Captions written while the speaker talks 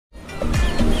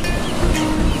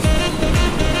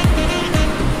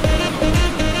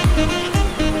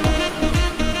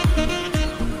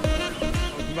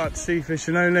back to sea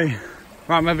fishing only.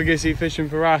 Right, Mevagissey fishing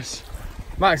for Wrasse.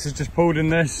 Max has just pulled in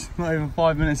this, not even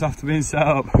 5 minutes after being set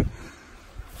up.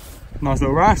 Nice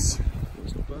little Wrasse.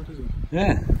 It's not bad, is it?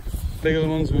 Yeah, bigger than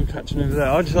the ones we were catching over there.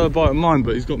 I just had a bite of mine,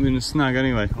 but he's got me in a snag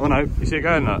anyway. Oh no, you see it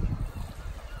going that?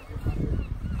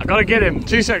 I gotta get him.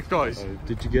 2 seconds, guys. Oh,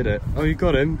 did you get it? Oh, you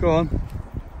got him. Go on.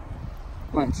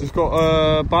 Max has got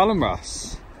a Ballon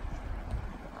Wrasse.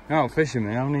 You're out fishing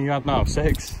me. How many you had now?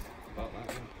 6? About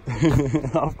that,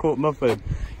 yeah. I've caught nothing.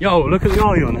 Yo, look at the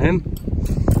eye on him.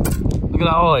 Look at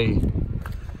that eye.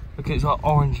 Look, it's like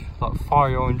orange, like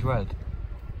fiery orange red.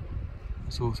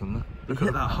 It's awesome. Look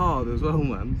at that hard as well,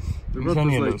 man. The It's rod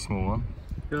only a was little like, small one.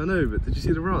 yeah, I know, but did you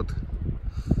see the rod?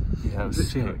 Yeah, it was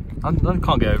sick. I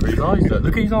can't get over his eyes though.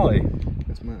 Look at his eye.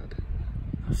 That's mad.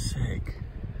 That's sick.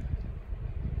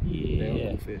 Yeah. They are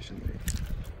all fish, aren't they?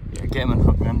 Yeah, get him and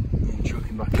hook then. And chuck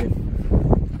him back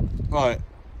in. Right.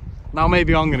 Now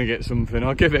maybe I'm going to get something.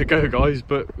 I'll give it a go, guys,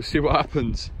 but we'll see what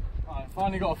happens. Right,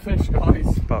 finally got a fish,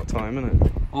 guys. About time, isn't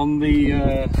it? On the,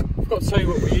 I've got to tell you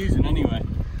what we're using anyway.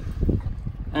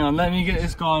 Hang on, let me get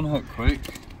this guy on hook quick.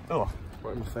 Oh,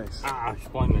 Right in my face. ah, he's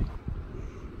finding me.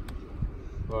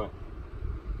 Right.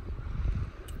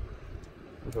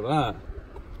 Look at that.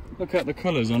 Look at the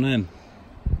colours on him.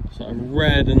 It's like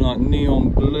red and like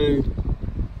neon blue,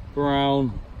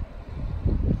 brown.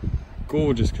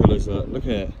 Gorgeous colours that. Look at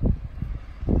it.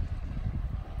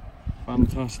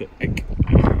 Fantastic. Do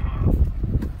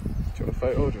you want a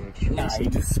photo or do you want to just Nah, release he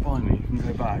it? just spied me. You can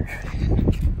go back.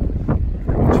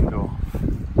 Watch it off.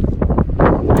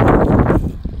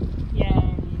 Yeah.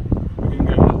 You can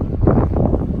go.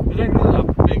 They don't look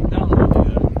that big down there, do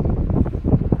they?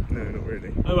 No, not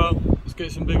really. Oh well, let's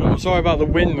get some big ones. Sorry about the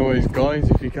wind noise, guys,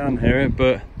 if you can hear it,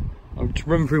 but I'll just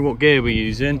run through what gear we're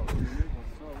using.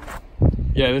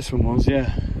 Yeah, this one was,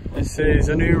 yeah. This is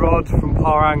a new rod from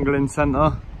Par Angling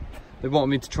Centre. They wanted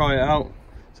me to try it out.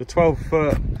 It's a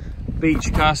 12-foot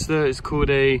beach caster. It's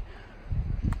called a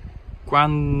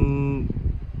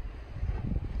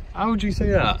how would you say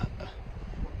that?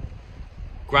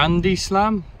 Grandi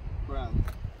Slam? Grand.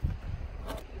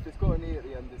 If it's got an E at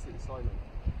the end, it's silent.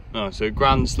 No, so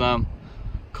Grand Slam,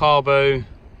 Carbo,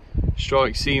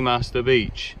 Strike Seamaster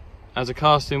Beach. Has a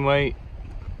casting weight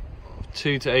of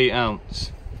 2 to 8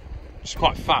 ounce. It's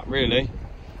quite fat, really.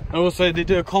 And also they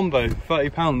do a combo,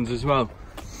 £30 as well.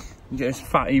 You get this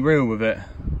fatty reel with it,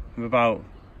 with about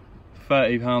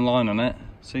 £30 line on it.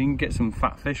 So you can get some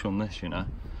fat fish on this, you know.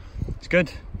 It's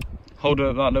good. Hold it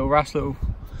up that little Wrasse hold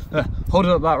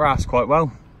it up that Wrasse quite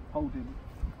well. Hold him.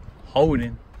 Hold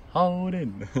him. Hold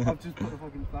him. I've just put a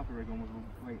fucking flapper rig on with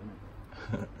a weight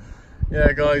on it.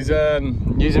 Yeah guys,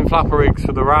 using flapper rigs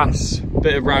for the Wrasse,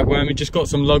 bit of ragworm, we just got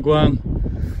some lugworm,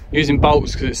 using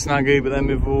bolts because it's snaggy, but then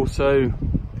we've also,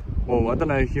 well I don't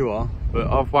know if you are, but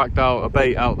I've whacked out a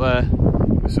bait out there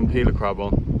with some peeler crab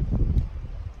on.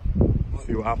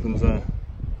 See what happens there.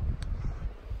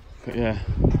 But yeah,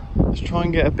 let's try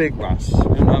and get a big Wrasse.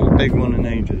 We haven't had a big one in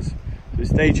ages. So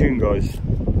stay tuned guys.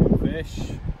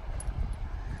 Fish,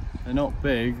 they're not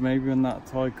big, maybe when that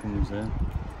tide comes in.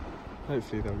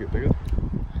 Hopefully they'll get bigger.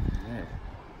 Yeah.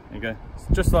 There you go. It's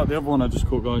just like the other one I just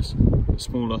caught, guys. A bit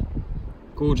smaller.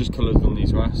 Gorgeous colours on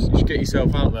these Wrasse. You should get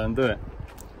yourself out there and do it.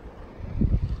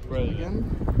 Brilliant. Again.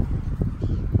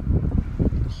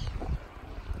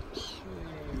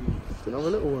 Another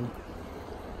little one.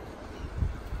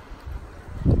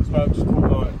 So I've just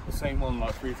caught like the same one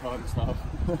like 3 times now.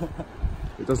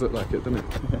 It does look like it, doesn't it?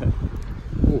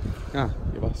 Oh, ah,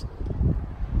 you bastard.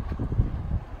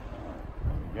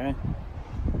 There you go.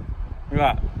 Look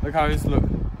at that. Look how it's look.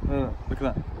 Look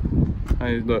at that. How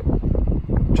he's look.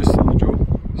 Just on the jaw.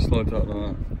 Slides out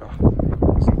like that. Oh,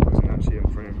 wasn't actually in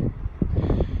frame.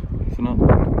 For now.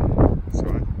 It's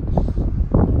alright.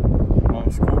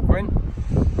 Nice cool grin.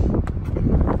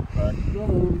 Right.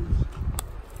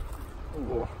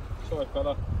 Oh, sorry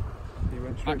fella. He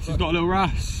went straight Max has got a little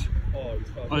Wrasse. Oh, he's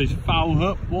foul. Oh, he's foul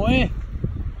hook, boy.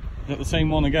 Is that the same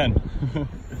one again?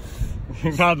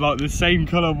 We've had like the same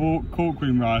colour cork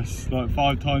cream Wrasse like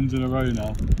 5 times in a row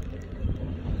now.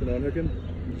 Can I unhook him?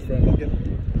 Just try and hook him.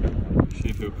 See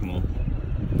if he'll come on.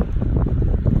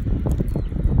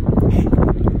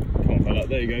 Come on fella,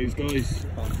 there he goes guys.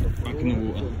 Back in the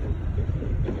water.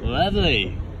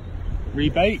 Lovely.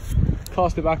 Rebait.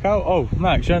 Cast it back out. Oh,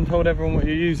 Max, you haven't told everyone what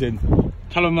you're using.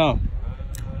 Tell them now.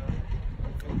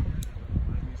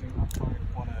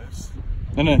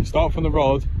 No, start from the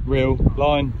rod, reel,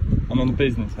 line, and then the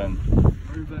business end.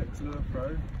 Rovex Lure Pro.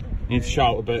 You need to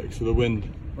shout a bit because of the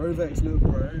wind. Rovex Lure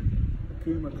Pro.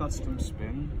 Akuma custom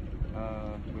spin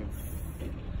with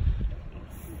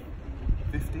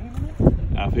 15, isn't it?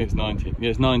 I think it's 19. Yeah,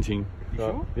 it's 19. You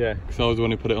sure? Yeah, because I was the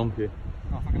one who put it on for you.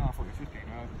 Oh, fucking hell, I thought it was 15,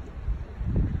 right?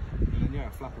 And then, yeah,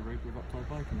 a flapper rig with uptide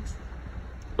Vikings.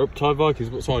 Uptide Vikings,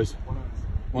 what size? 1 ounce.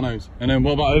 1 ounce. And then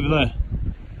what about over there?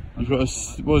 You've got a,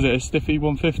 what was it, a Stiffy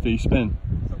 150 spin?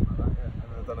 Something like that, yeah. And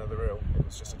then I don't know the reel. It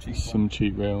was just a cheap Some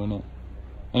cheap reel, innit?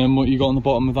 And then what you got on the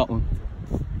bottom of that one?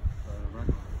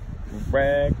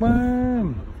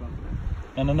 Ragworm.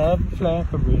 And another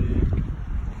flapper rig.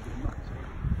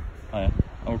 Oh yeah,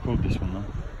 I'll record this one now.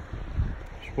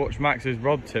 Just watch Max's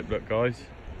rod tip, look guys.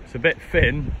 It's a bit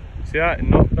thin. See that? It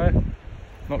knocked there.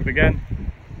 Knocked again.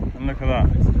 And look at that.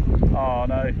 Oh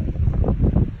no.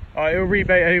 Alright, it'll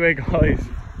rebait anyway guys.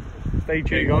 Stay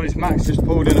tuned guys. Max just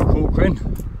pulled in a cork ring.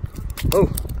 Oh,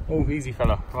 easy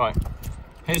fella. Right.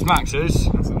 Here's Max's.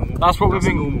 That's what we've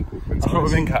been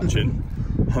catching.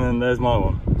 And then there's my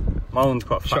one. My one's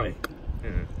quite fatty.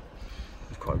 Yeah.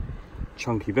 It's quite a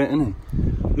chunky bit, isn't it?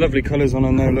 Lovely colours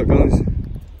on there, look guys.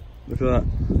 Look at that.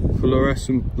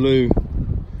 Fluorescent blue,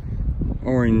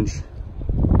 orange,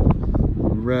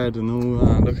 and red and all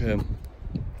that. Look at him.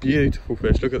 Beautiful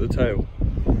fish, look at the tail.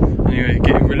 Anyway,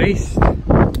 getting released. Happy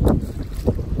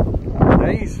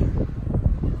days.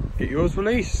 Get yours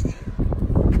released.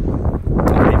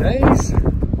 Happy days.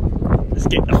 Let's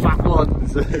get the fat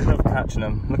ones. I'm catching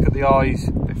them. Look at the eyes.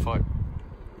 They fight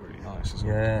Really nice as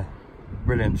well. yeah,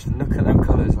 brilliant. Look at them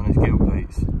colours on his gill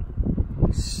plates.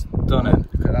 Stunning.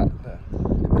 Look at that there.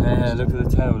 Yeah, look at the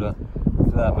tail there. Look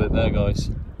at that bit there, guys.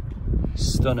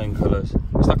 Stunning colours.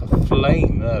 It's like a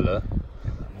flame there, look.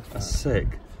 That's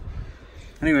sick.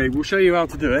 Anyway, we'll show you how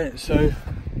to do it. So,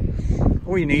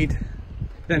 all you need, you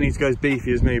don't need to go as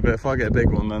beefy as me, but if I get a big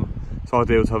one, then it's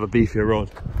ideal to have a beefier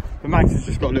rod. But Max has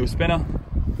just got a little spinner.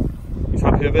 He's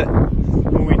happy with it.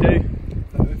 All we do.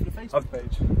 For the Facebook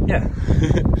page. Yeah.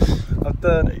 I've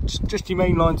done just your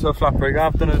main line to a flap rig.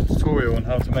 I've done a tutorial on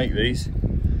how to make these.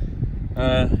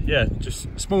 Yeah, just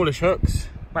smallish hooks.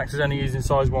 Max is only using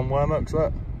size 1 worm hooks,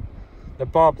 look. They're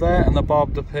barbed there and they're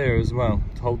barbed up here as well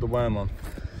to hold the worm on.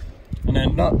 And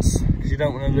then nuts, because you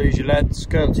don't want to lose your leads.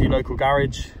 Go up to your local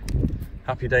garage.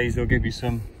 Happy days, they'll give you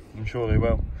some. I'm sure they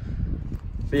will.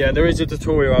 But yeah, there is a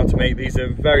tutorial how to make these. They're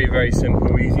very, very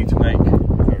simple, easy to make.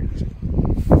 Very easy.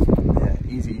 Yeah,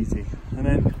 easy. And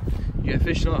then you get a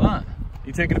fish like that.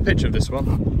 You taking a picture of this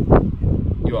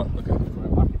one? You are? Okay.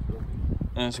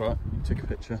 That's right, take a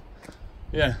picture.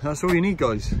 Yeah, that's all you need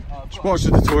guys. Just watch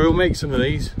the tutorial, make some of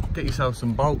these, get yourself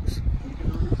some bolts.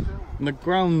 And the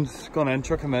ground's gone in,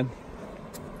 chuck them in.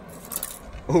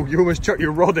 Oh, you almost chucked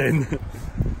your rod in.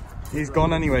 He's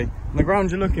gone anyway. And the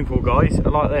ground you're looking for guys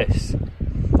are like this.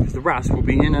 Because the wrasse will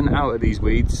be in and out of these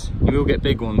weeds. You will get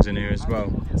big ones in here as well.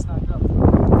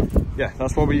 Yeah,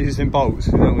 that's why we're using bolts,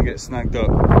 we don't want to get snagged up.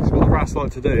 That's what the wrasse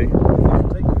like to do.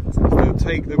 They'll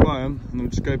take the worm and they'll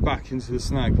just go back into the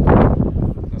snag.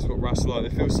 That's what wrasse like,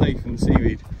 they feel safe in the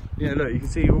seaweed. Yeah, look, you can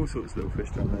see all sorts of little fish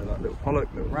down there, like little pollock,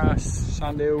 little wrasse,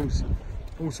 sand eels,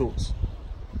 all sorts.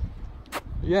 But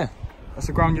yeah, that's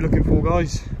the ground you're looking for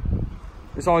guys.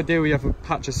 It's ideal you have a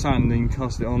patch of sand that you can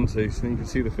cast it onto so you can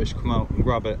see the fish come out and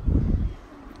grab it.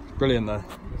 It's brilliant there.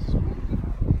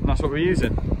 And that's what we're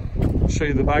using. I'll show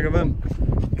you the bag of them.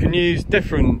 You can use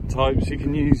different types, you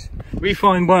can use... We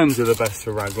find worms are the best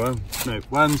for ragworm. No,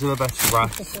 worms are the best for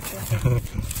wrasse.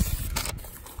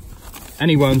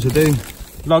 Any worms will do.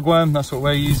 Lugworm, that's what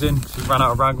we're using. We've ran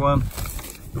out of ragworm.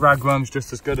 The ragworm's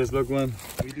just as good as lugworm.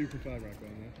 We do prefer ragworm,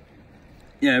 though.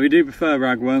 Yeah, we do prefer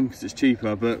ragworm because it's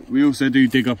cheaper, but we also do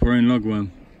dig up our own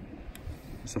lugworm.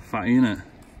 It's a fatty, isn't it?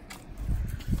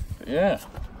 But yeah.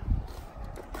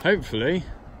 Hopefully,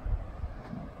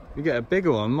 we get a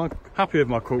bigger one. I'm happy with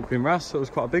my cork ring wrasse, that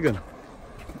was quite a big one.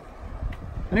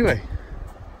 Anyway,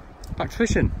 back to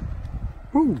fishing.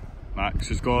 Woo! Max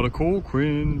has got a cork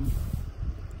ring.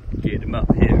 Get him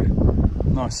up here.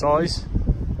 Nice size.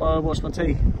 What's my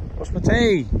tea? What's my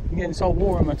tea? I'm getting salt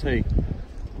water in my tea.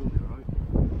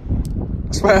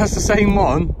 I swear that's the same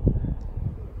one.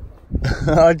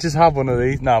 I just had one of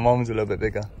these. Nah, mine was a little bit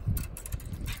bigger.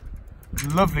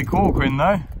 Lovely cork ring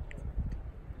though.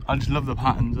 I just love the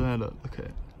patterns there, look at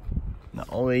it. The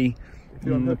eye.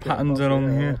 The patterns are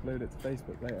on here. I'll upload it to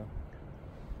Facebook later.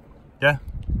 Yeah?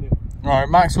 Yeah. Right,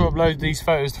 Max will upload these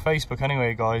photos to Facebook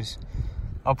anyway, guys.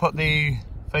 I'll put the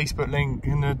Facebook link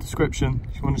in the description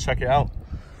if you want to check it out.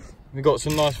 We've got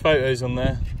some nice photos on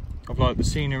there of like the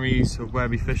sceneries of where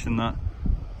we fish and that.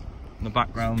 And the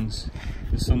backgrounds,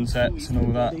 the sunsets and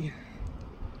all that.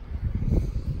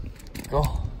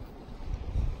 Oh.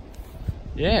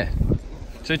 Yeah.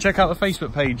 So check out the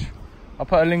Facebook page. I'll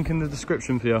put a link in the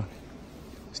description for you.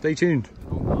 Stay tuned.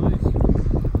 Oh, nice.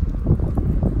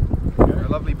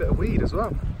 lovely bit of weed as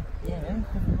well. Yeah,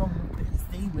 nothing wrong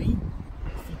with the seaweed.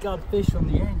 If you got a fish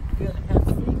on the end, you're going to have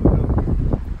to feed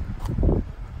them.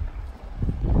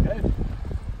 Good.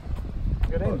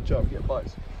 Good in. Oh, job, get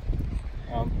bites.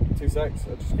 2 secs,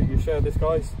 I'll just get you a share of this,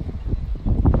 guys.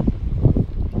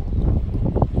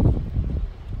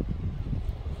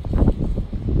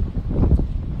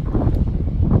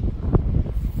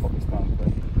 Pop this down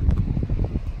quick.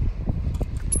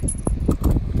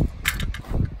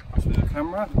 That's with the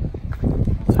camera.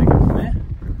 I'll take it from here.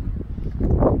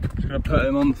 Just going to put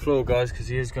him on the floor, guys, because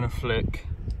he is going to flick.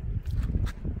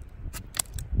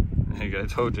 There you go,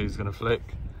 told you he's going to flick.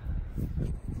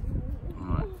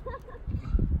 Alright.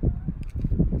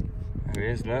 There he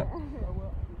is, look.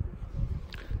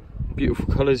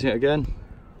 Beautiful colours yet again.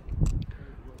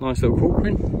 Nice little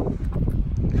corcoran.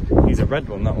 He's a red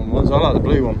one, that one was. I like the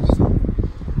blue ones.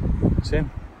 See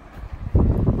him?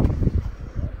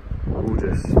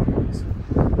 Gorgeous.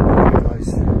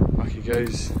 Guys, back he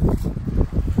goes.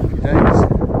 Happy days.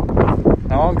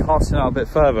 Now I'm casting out a bit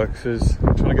further because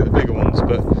I'm trying to get the bigger ones,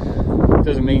 but it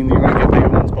doesn't mean you won't get bigger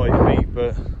ones by your feet,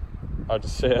 but I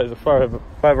just see it as the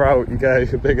further out you go,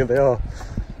 the bigger they are.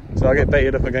 So I get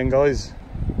baited up again, guys,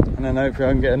 and then hopefully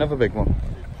I can get another big one.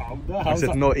 I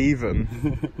said not even.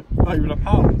 Not even a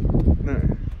pound? No.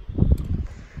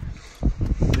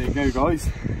 There you go, guys.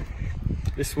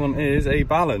 This one is a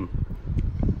ballan.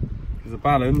 Because the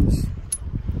ballans,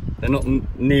 they're not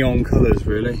neon colours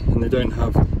really, and they don't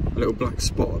have a little black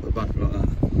spot at the back like that.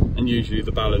 And usually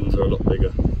the ballans are a lot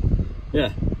bigger.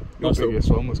 Yeah. Your biggest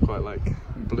one was quite like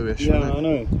bluish. Yeah, I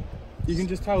know. You can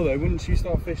just tell though, once you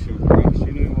start fishing with grass,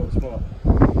 you know what spot.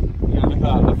 Yeah, look at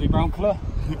that lovely brown colour.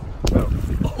 Oh,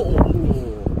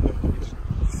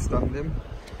 stunned him.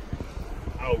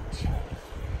 Out.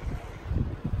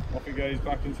 Off he goes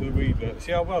back into the weed. Look.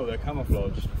 See how well they're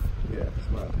camouflaged? Yeah, it's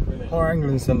mad. Our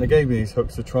Angling Centre gave me these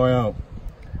hooks to try out.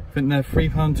 I think they're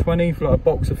 £3.20 for like a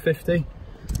box of 50.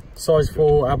 Size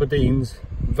 4 Aberdeens,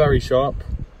 very sharp.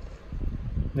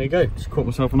 There you go, just caught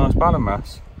myself a nice ballan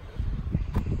wrasse.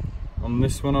 On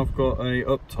this one I've got a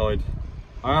uptide.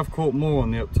 I have caught more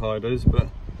on the uptiders, but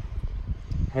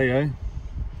hey ho,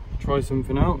 try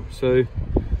something out. So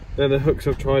they're the hooks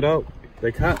I've tried out.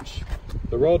 They catch,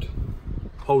 the rod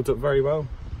holds up very well,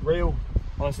 reel,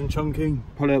 nice and chunky,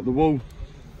 pull out the wall.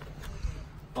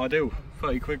 Ideal,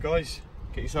 30 quid guys,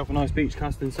 get yourself a nice beach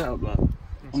casting setup there.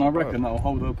 And I reckon that'll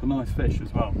hold up a nice fish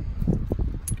as well.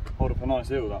 Hold up a nice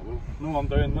eel, that will. No, I'm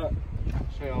doing that.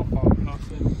 Show you how far I'm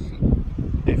casting.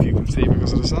 If you can see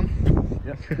because of the sun.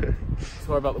 Yep.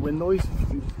 Sorry about the wind noise. You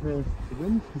can hear the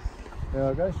wind. There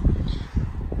I go.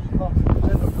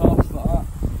 Gentle cast like that.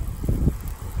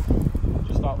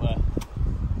 Just up there.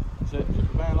 That's it.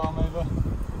 Just bail arm over.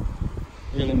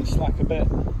 Reel in the slack a bit.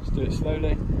 Just do it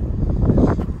slowly.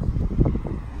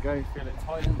 There you go. Feel it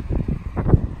tighten.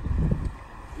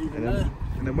 Even there.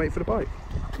 And then wait for the bite.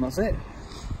 And that's it.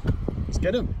 Let's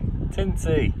get him.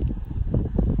 Tinty.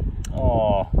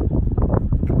 Oh,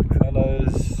 look at the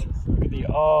colours. Look at the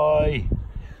eye.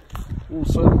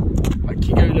 Awesome. Back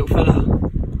you go, little fella.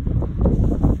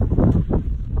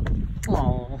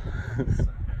 Oh.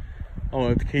 I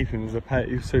wanted to keep him as a pet.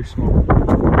 He was so small.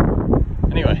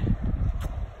 Anyway,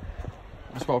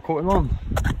 that's what I caught him on.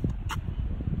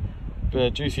 Bit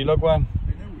of juicy lugworm.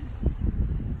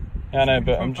 Yeah, I know,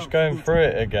 but I'm just going through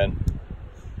it again.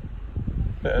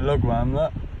 Bit of lugworm,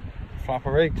 that.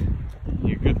 Flapper rigged.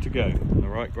 You're good to go on the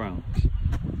right ground.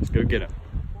 Let's go get him.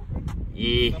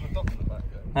 Yeah.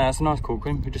 Nah, that's a nice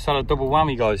corcoran. We just had a double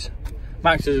whammy, guys.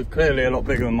 Max is clearly a lot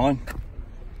bigger than mine.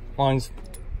 Mine's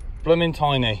blooming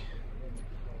tiny.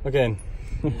 Again.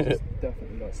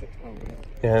 Definitely like £6.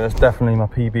 Yeah, that's definitely my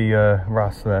PB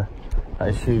wrasse there. That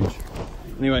is huge.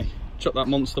 Anyway, chuck that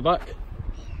monster back. Do you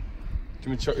want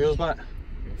me to chuck yours back?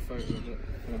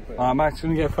 Max is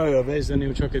going to get a photo of his, then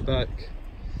he'll chuck it back.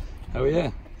 Oh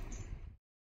yeah.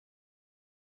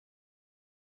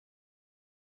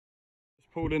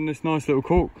 Just pulled in this nice little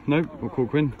cork. Nope, not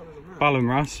corcoran. Ballan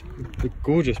wrasse. The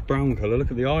gorgeous brown colour. Look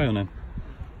at the eye on him.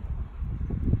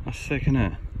 That's sick, isn't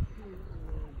it?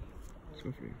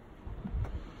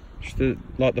 Just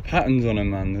like the patterns on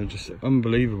him, man. They're just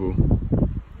unbelievable.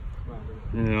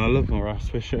 Yeah, I love my wrasse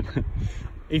fishing.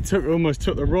 He almost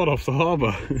took the rod off the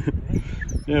harbour.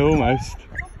 Yeah, almost.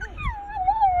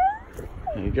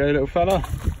 There you go, little fella.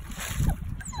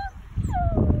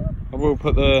 I will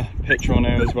put the picture on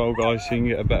here as well, guys, so you can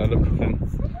get a better look of him.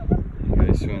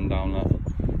 Okay, swimming down there.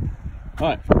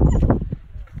 Right,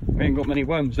 we ain't got many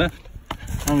worms left.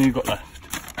 How many you got left?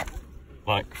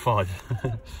 Like 5.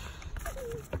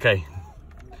 Okay,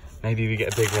 maybe we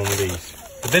get a big one with these.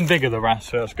 They've been bigger, the wrasse,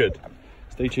 so that's good.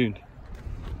 It's stay tuned.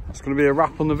 It's going to be a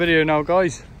wrap on the video now,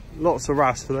 guys. Lots of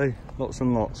wrasse today, lots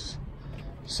and lots.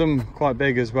 Some quite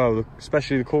big as well,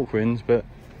 especially the corkwins, but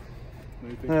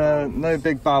no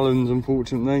big ballons,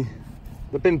 unfortunately.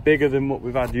 They've been bigger than what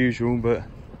we've had usual, but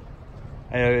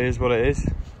hey, it is what it is.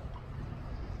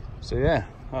 So yeah,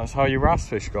 that's how you wrasse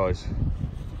fish, guys.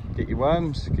 Get your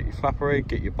worms, get your flapper rig,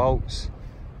 get your bolts,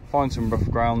 find some rough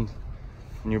ground,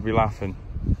 and you'll be laughing.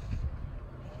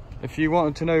 If you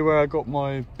wanted to know where I got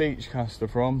my beach caster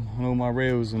from and all my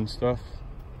reels and stuff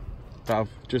that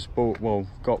I've just bought, well,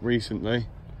 got recently,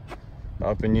 that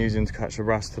I've been using to catch a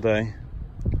wrasse today,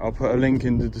 I'll put a link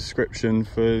in the description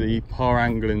for the Par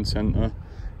Angling Centre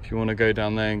if you want to go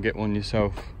down there and get one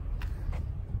yourself.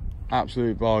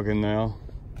 Absolute bargain they are,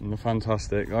 and they're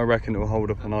fantastic. I reckon it will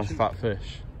hold up a nice fat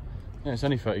fish. Yeah, it's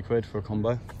only 30 quid for a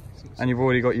combo, and you've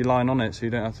already got your line on it, so you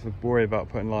don't have to worry about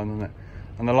putting line on it.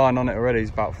 And the line on it already is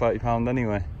about £30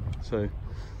 anyway, so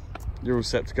you're all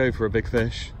set to go for a big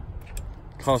fish.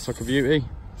 Cast like a beauty.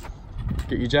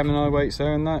 Get your Gemini weights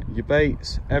there and that, your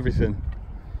baits, everything.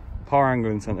 Par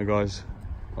Angling Centre, guys.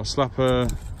 I'll slap a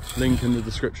link in the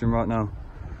description right now.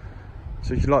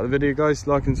 So if you like the video, guys,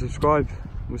 like and subscribe.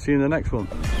 We'll see you in the next one.